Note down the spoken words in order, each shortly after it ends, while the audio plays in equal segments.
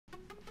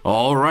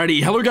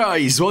Alrighty, hello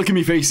guys, welcome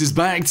you faces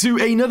back to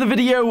another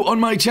video on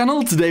my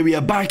channel. Today we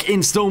are back in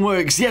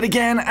Stormworks yet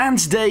again, and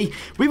today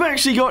we've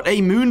actually got a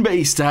moon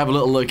base to have a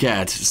little look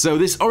at. So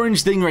this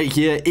orange thing right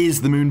here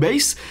is the moon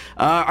base.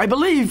 I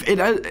believe it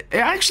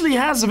actually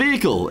has a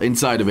vehicle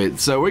inside of it,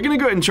 so we're going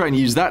to go ahead and try and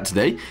use that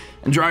today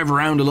and drive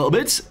around a little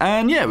bit,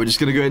 and yeah, we're just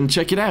going to go ahead and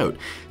check it out.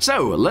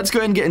 So let's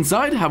go ahead and get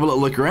inside, have a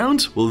little look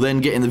around. We'll then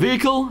get in the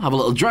vehicle, have a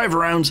little drive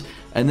around,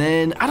 and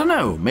then, I don't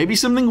know, maybe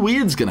something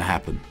weird's going to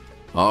happen.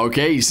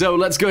 Okay, so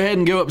let's go ahead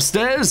and go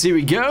upstairs. Here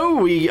we go.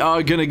 We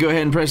are going to go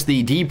ahead and press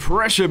the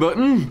depressure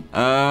button.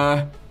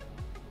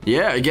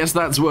 Yeah, I guess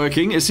that's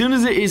working. As soon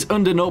as it is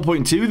under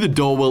 0.2, the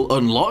door will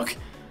unlock.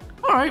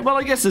 Alright, well,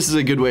 I guess this is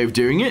a good way of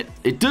doing it.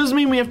 It does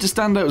mean we have to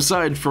stand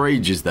outside for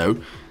ages, though.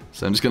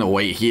 So I'm just going to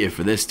wait here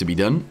for this to be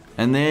done.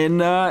 And then,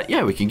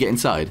 yeah, we can get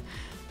inside.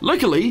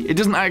 Luckily, it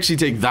doesn't actually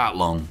take that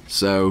long.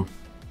 So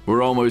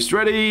we're almost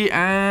ready.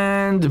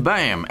 And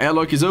bam,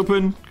 airlock is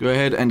open. Go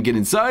ahead and get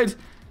inside.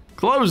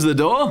 Close the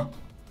door.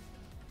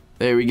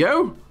 There we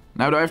go.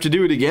 Now do I have to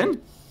do it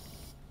again?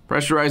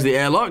 Pressurize the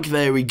airlock.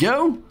 There we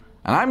go.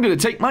 And I'm going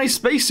to take my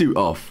spacesuit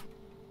off.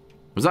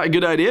 Was that a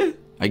good idea?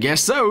 I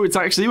guess so. It's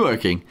actually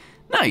working.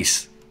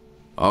 Nice.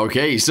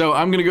 Okay, so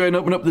I'm going to go ahead and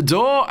open up the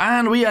door,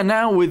 and we are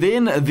now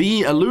within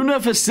the lunar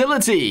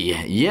facility.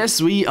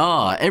 Yes, we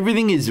are.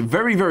 Everything is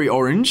very, very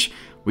orange.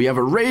 We have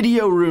a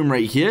radio room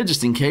right here,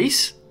 just in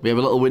case. We have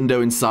a little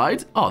window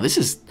inside. Oh, this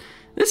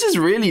is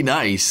really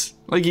nice.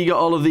 Like, you got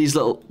all of these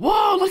little...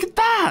 Whoa, look at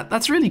that!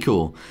 That's really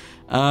cool.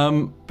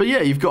 But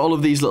yeah, you've got all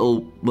of these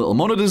little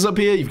monitors up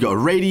here. You've got a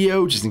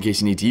radio, just in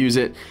case you need to use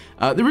it.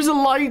 There is a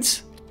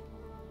light,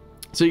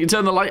 so you can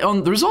turn the light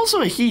on. There is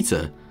also a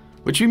heater,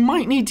 which we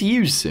might need to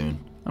use soon.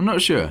 I'm not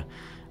sure.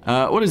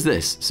 What is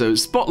this? So,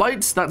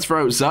 spotlights, that's for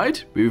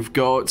outside. We've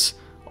got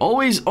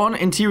always on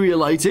interior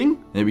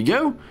lighting. There we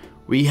go.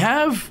 We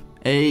have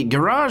a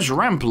garage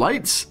ramp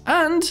lights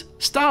and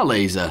star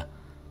laser.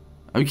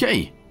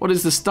 Okay, what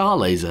is the star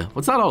laser?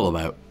 What's that all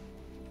about?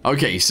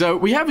 Okay, so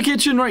we have a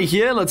kitchen right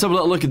here. Let's have a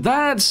little look at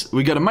that.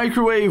 We got a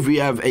microwave, we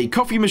have a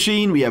coffee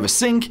machine, we have a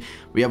sink,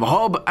 we have a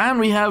hob, and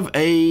we have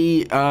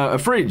a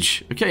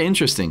fridge. Okay,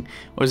 interesting.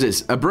 What is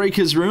this? A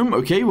breaker's room.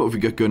 Okay, what have we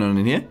got going on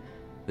in here?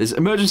 There's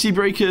emergency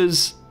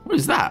breakers. What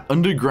is that?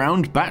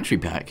 Underground battery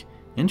pack.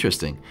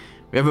 Interesting.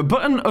 We have a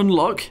button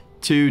unlock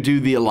to do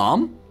the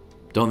alarm.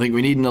 Don't think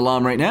we need an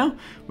alarm right now.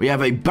 We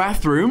have a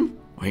bathroom.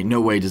 Wait,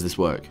 no way does this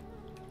work.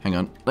 Hang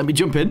on, let me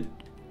jump in.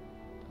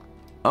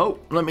 Oh,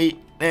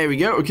 there we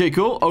go. Okay,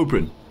 cool.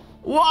 Open.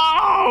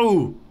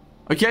 Whoa!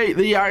 Okay,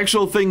 the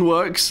actual thing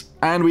works,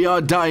 and we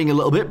are dying a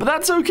little bit, but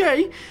that's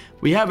okay.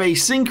 We have a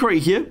sink right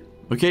here.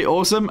 Okay,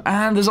 awesome.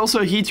 And there's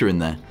also a heater in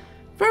there.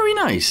 Very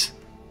nice.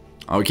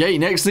 Okay,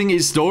 next thing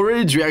is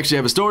storage. We actually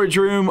have a storage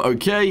room.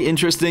 Okay,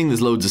 interesting.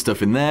 There's loads of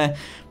stuff in there.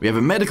 We have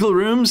a medical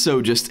room,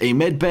 so just a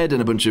med bed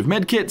and a bunch of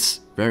med kits.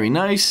 Very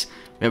nice.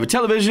 We have a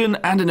television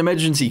and an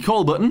emergency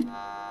call button.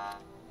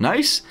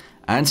 Nice.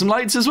 And some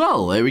lights as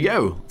well. There we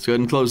go. Let's go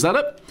ahead and close that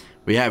up.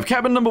 We have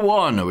cabin number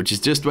 1, which is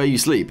just where you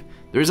sleep.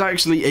 There is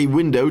actually a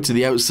window to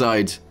the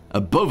outside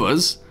above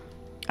us,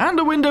 and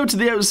a window to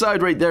the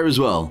outside right there as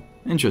well.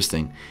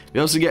 Interesting. We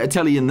also get a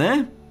telly in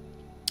there,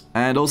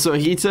 and also a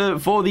heater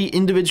for the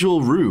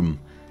individual room.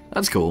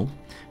 That's cool.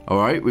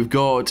 Alright, we've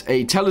got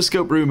a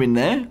telescope room in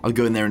there. I'll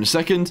go in there in a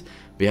second.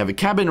 We have a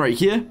cabin right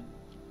here.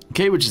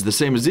 Okay, which is the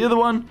same as the other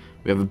one.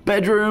 We have a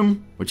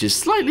bedroom, which is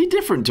slightly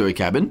different to a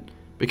cabin,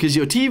 because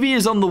your TV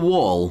is on the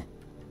wall,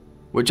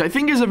 which I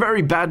think is a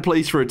very bad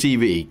place for a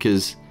TV,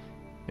 because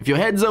if your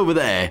head's over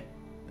there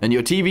and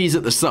your TV's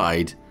at the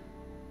side,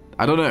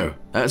 I don't know.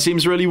 That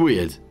seems really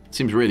weird. It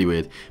seems really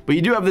weird. But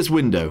you do have this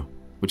window,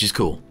 which is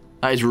cool.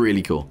 That is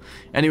really cool.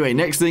 Anyway,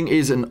 next thing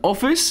is an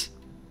office.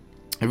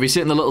 If we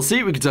sit in the little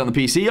seat, we can turn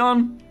the PC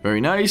on.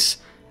 Very nice.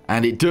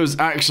 And it does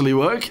actually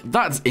work.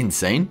 That's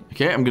insane.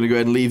 Okay, I'm going to go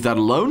ahead and leave that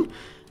alone.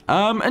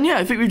 And yeah,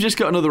 I think we've just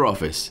got another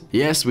office.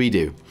 Yes, we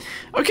do.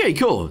 Okay,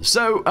 cool.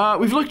 So,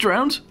 we've looked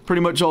around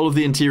pretty much all of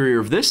the interior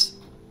of this.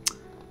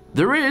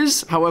 There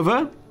is,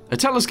 however, a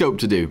telescope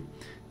to do.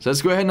 So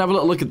let's go ahead and have a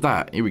little look at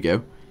that. Here we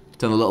go.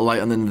 Turn the little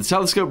light on in the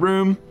telescope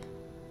room.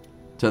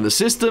 Turn the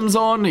systems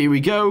on. Here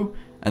we go.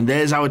 And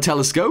there's our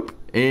telescope.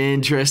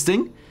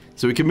 Interesting.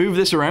 So we can move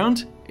this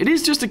around. It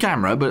is just a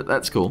camera, but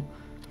that's cool.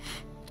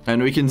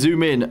 And we can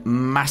zoom in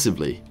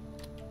massively.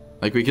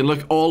 Like, we can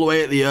look all the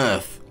way at the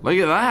Earth. Look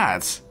at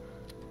that.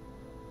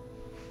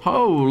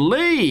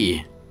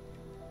 Holy!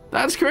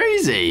 That's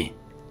crazy.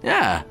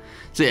 Yeah.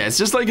 So yeah, it's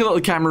just like a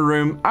little camera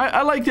room.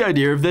 I like the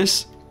idea of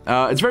this.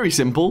 It's very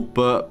simple,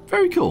 but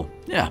very cool.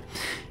 Yeah.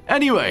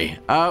 Anyway,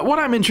 what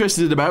I'm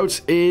interested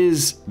about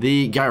is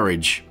the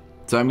garage.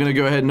 So I'm going to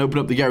go ahead and open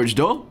up the garage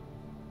door.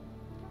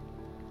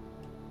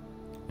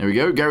 There we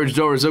go. Garage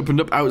door is opened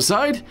up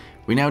outside.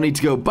 We now need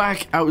to go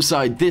back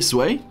outside this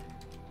way.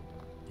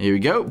 Here we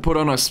go. Put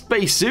on our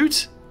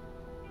spacesuit.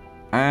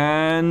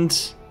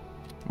 And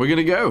we're going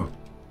to go.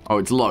 Oh,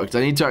 it's locked.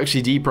 I need to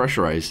actually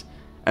depressurize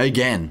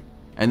again.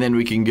 And then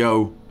we can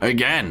go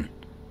again.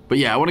 But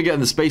yeah, I want to get in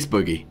the space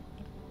buggy.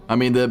 I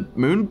mean, the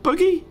moon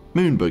buggy?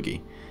 Moon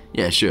buggy.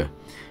 Yeah, sure.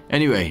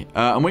 Anyway,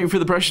 I'm waiting for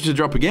the pressure to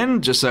drop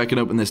again, just so I can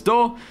open this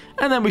door,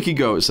 and then we can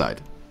go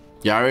outside.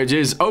 Garage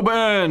is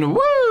open!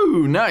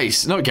 Woo!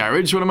 Nice! Not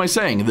garage, what am I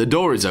saying? The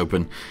door is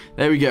open.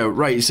 There we go.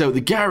 Right, so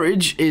the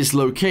garage is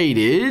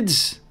located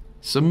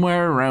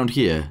somewhere around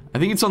here. I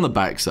think it's on the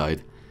back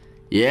side.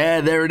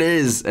 Yeah, there it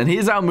is. And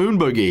here's our moon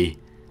buggy.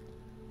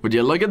 Would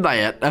you look at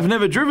that? I've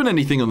never driven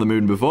anything on the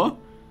moon before.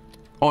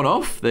 On,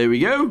 off. There we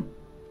go.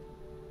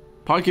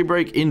 Parking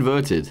brake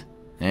inverted.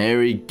 There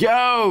we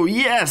go.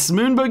 Yes,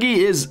 moon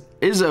buggy is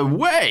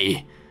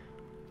away.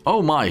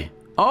 Oh my.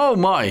 Oh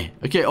my.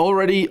 Okay,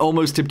 already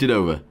almost tipped it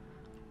over.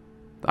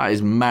 That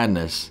is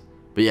madness.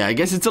 But yeah, I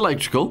guess it's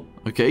electrical.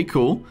 Okay,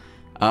 cool.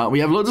 We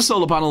have loads of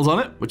solar panels on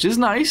it, which is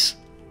nice.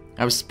 We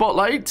have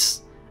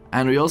spotlights,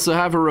 and we also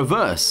have a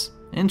reverse.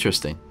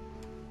 Interesting.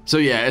 So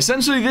yeah,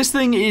 essentially this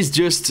thing is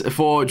just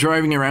for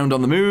driving around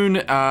on the moon.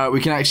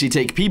 We can actually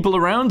take people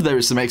around. There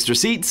is some extra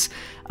seats.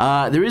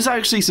 There is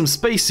actually some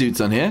spacesuits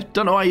on here.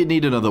 Don't know why you'd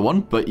need another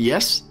one, but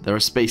yes, there are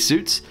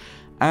spacesuits.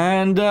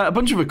 And a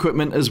bunch of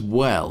equipment as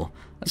well.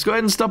 Let's go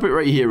ahead and stop it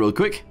right here real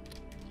quick.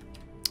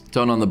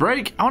 Turn on the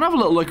brake. I want to have a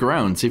little look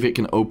around, see if it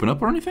can open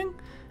up or anything.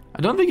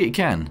 I don't think it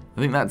can. I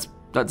think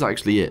that's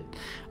actually it.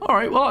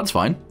 Alright, well that's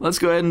fine. Let's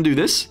go ahead and do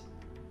this.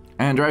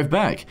 And drive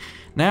back.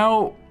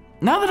 Now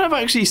that I've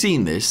actually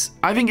seen this,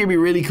 I think it'd be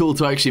really cool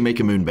to actually make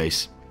a moon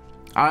base.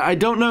 I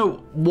don't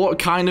know what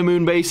kind of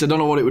moon base, I don't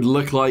know what it would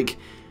look like,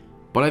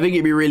 but I think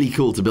it'd be really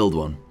cool to build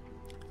one.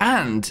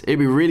 And it'd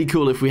be really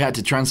cool if we had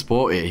to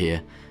transport it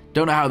here.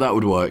 Don't know how that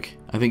would work.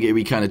 I think it'd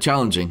be kind of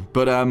challenging,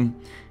 but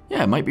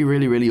yeah, it might be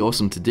really, really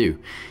awesome to do.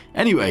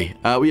 Anyway,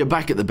 we are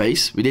back at the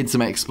base. We did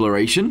some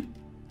exploration.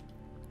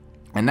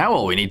 And now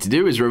all we need to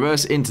do is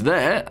reverse into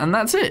there, and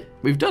that's it.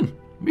 We've done.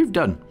 We've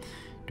done.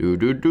 Here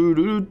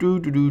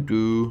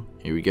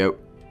we go.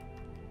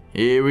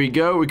 Here we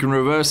go. We can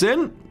reverse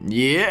in.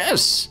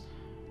 Yes.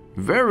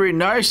 Very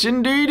nice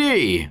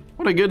indeedy.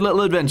 What a good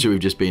little adventure we've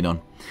just been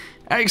on.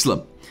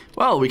 Excellent.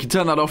 Well, we can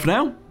turn that off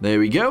now. There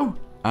we go.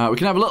 We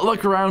can have a little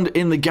look around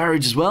in the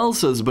garage as well.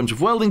 So there's a bunch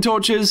of welding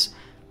torches.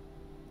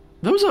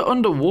 Those are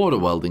underwater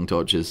welding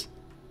torches.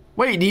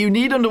 Wait, do you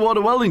need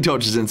underwater welding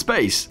torches in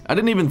space? I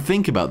didn't even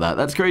think about that.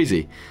 That's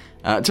crazy.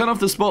 Turn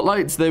off the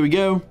spotlights. There we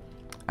go.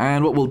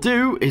 And what we'll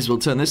do is we'll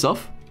turn this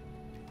off.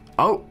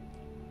 Oh.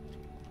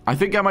 I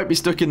think I might be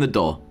stuck in the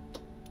door.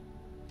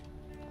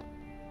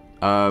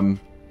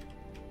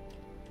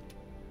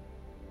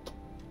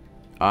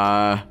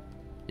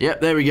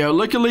 Yep, there we go.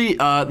 Luckily,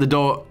 the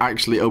door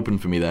actually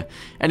opened for me there.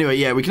 Anyway,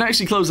 yeah, we can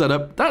actually close that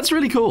up. That's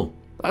really cool.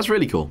 That's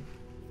really cool.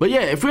 But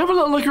yeah, if we have a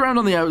little look around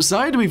on the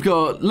outside, we've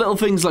got little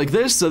things like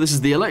this. So this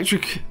is the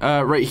electric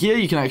right here.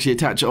 You can actually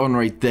attach it on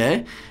right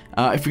there.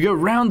 If we go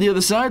around the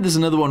other side, there's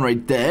another one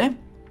right there.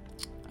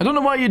 I don't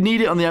know why you'd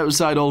need it on the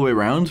outside all the way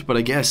around, but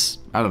I guess,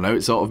 I don't know,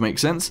 it sort of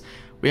makes sense.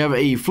 We have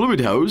a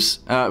fluid hose,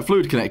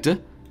 fluid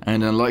connector,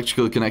 and an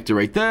electrical connector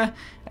right there.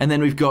 And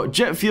then we've got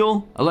jet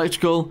fuel,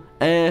 electrical,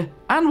 air,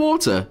 and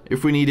water,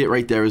 if we need it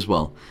right there as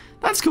well.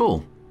 That's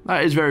cool.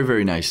 That is very,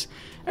 very nice.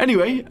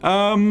 Anyway,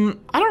 I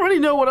don't really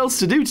know what else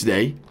to do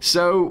today,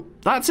 so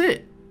that's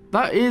it.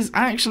 That is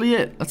actually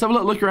it. Let's have a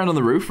little look around on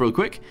the roof real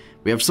quick.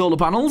 We have solar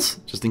panels,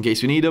 just in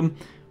case we need them.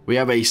 We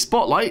have a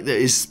spotlight that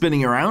is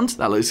spinning around.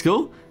 That looks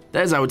cool.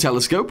 There's our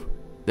telescope.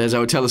 There's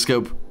our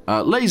telescope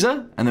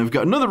laser. And then we've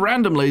got another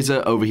random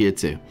laser over here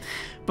too.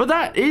 But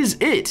that is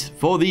it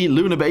for the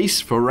lunar base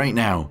for right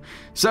now.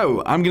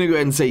 So I'm going to go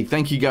ahead and say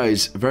thank you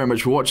guys very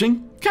much for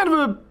watching. Kind of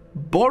a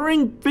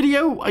boring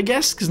video, I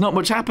guess, because not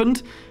much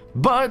happened.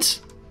 But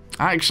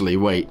actually,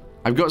 wait.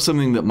 I've got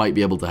something that might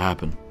be able to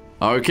happen.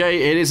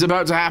 Okay, it is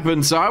about to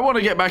happen, so I want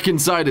to get back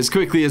inside as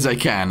quickly as I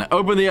can.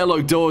 Open the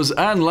airlock doors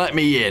and let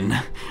me in.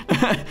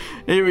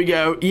 Here we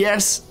go.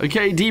 Yes.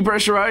 Okay,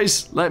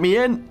 depressurize. Let me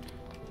in.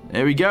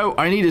 There we go.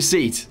 I need a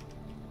seat.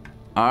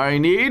 I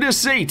need a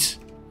seat.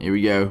 Here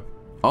we go.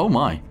 Oh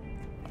my.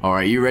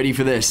 Alright, you ready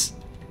for this?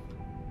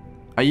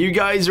 Are you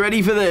guys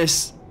ready for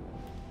this?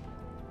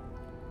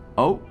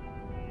 Oh.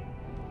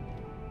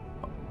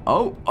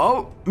 Oh,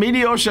 oh.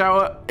 Meteor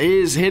shower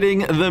is hitting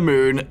the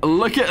moon.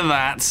 Look at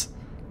that.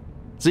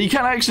 So you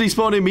can actually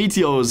spawn in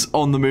meteors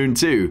on the moon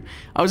too.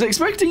 I was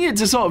expecting it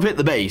to sort of hit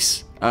the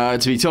base, to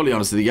be totally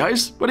honest with you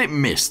guys, but it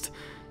missed.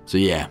 So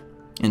yeah,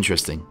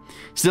 interesting.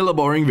 Still a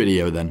boring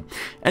video then.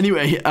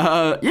 Anyway,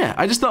 yeah,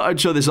 I just thought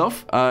I'd show this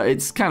off.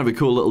 It's kind of a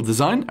cool little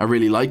design. I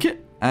really like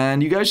it,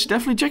 and you guys should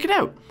definitely check it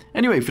out.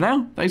 Anyway, for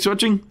now, thanks for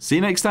watching. See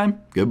you next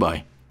time.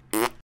 Goodbye.